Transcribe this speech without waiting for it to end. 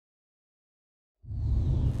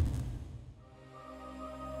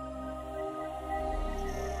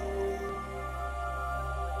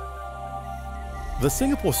The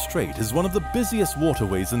Singapore Strait is one of the busiest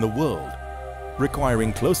waterways in the world,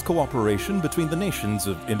 requiring close cooperation between the nations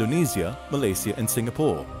of Indonesia, Malaysia and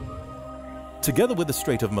Singapore. Together with the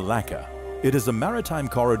Strait of Malacca, it is a maritime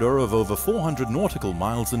corridor of over 400 nautical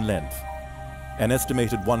miles in length. An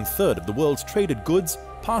estimated 1/3 of the world's traded goods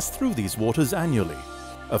pass through these waters annually,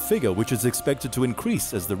 a figure which is expected to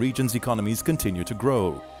increase as the region's economies continue to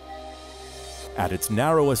grow. At its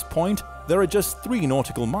narrowest point, there are just 3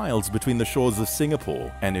 nautical miles between the shores of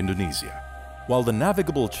Singapore and Indonesia, while the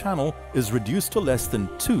navigable channel is reduced to less than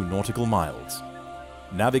 2 nautical miles.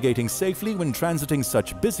 Navigating safely when transiting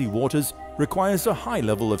such busy waters requires a high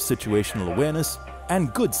level of situational awareness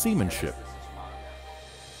and good seamanship.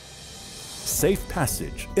 Safe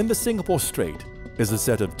Passage in the Singapore Strait is a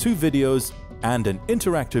set of 2 videos and an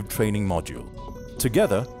interactive training module.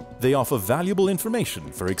 Together, they offer valuable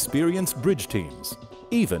information for experienced bridge teams,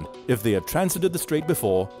 even if they have transited the strait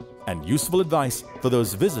before, and useful advice for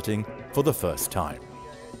those visiting for the first time.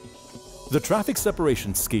 The traffic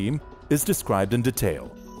separation scheme is described in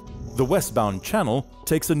detail. The westbound channel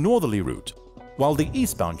takes a northerly route, while the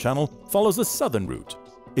eastbound channel follows a southern route,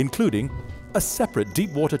 including a separate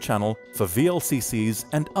deep water channel for VLCCs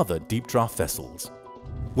and other deep draft vessels.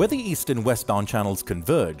 Where the east and westbound channels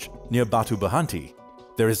converge near Batu Berhenti,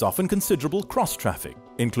 there is often considerable cross-traffic,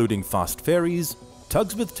 including fast ferries,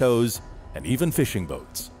 tugs with tows, and even fishing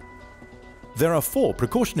boats. There are 4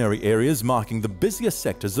 precautionary areas marking the busiest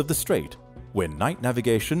sectors of the strait, where night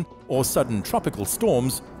navigation or sudden tropical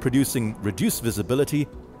storms producing reduced visibility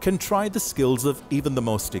can try the skills of even the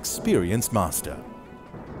most experienced master.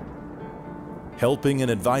 Helping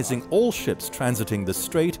and advising all ships transiting the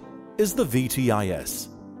strait is the VTIS,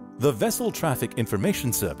 the Vessel Traffic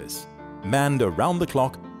Information Service, manned around the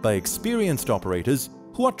clock by experienced operators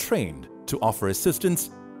who are trained to offer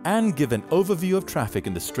assistance and give an overview of traffic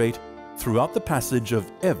in the strait throughout the passage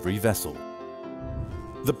of every vessel.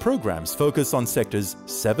 The programs focus on sectors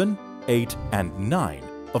 7, 8 and 9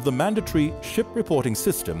 of the mandatory ship reporting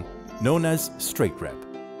system known as Strait Rep.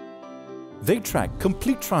 They track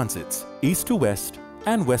complete transits east to west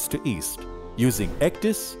and west to east using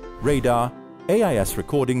ECDIS, radar, AIS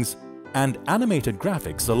recordings and animated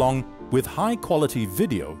graphics along with high-quality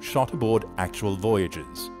video shot aboard actual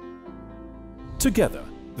voyages. Together,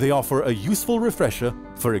 they offer a useful refresher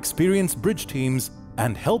for experienced bridge teams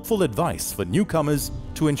and helpful advice for newcomers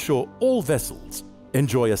to ensure all vessels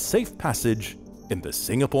enjoy a safe passage in the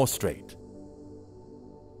Singapore Strait.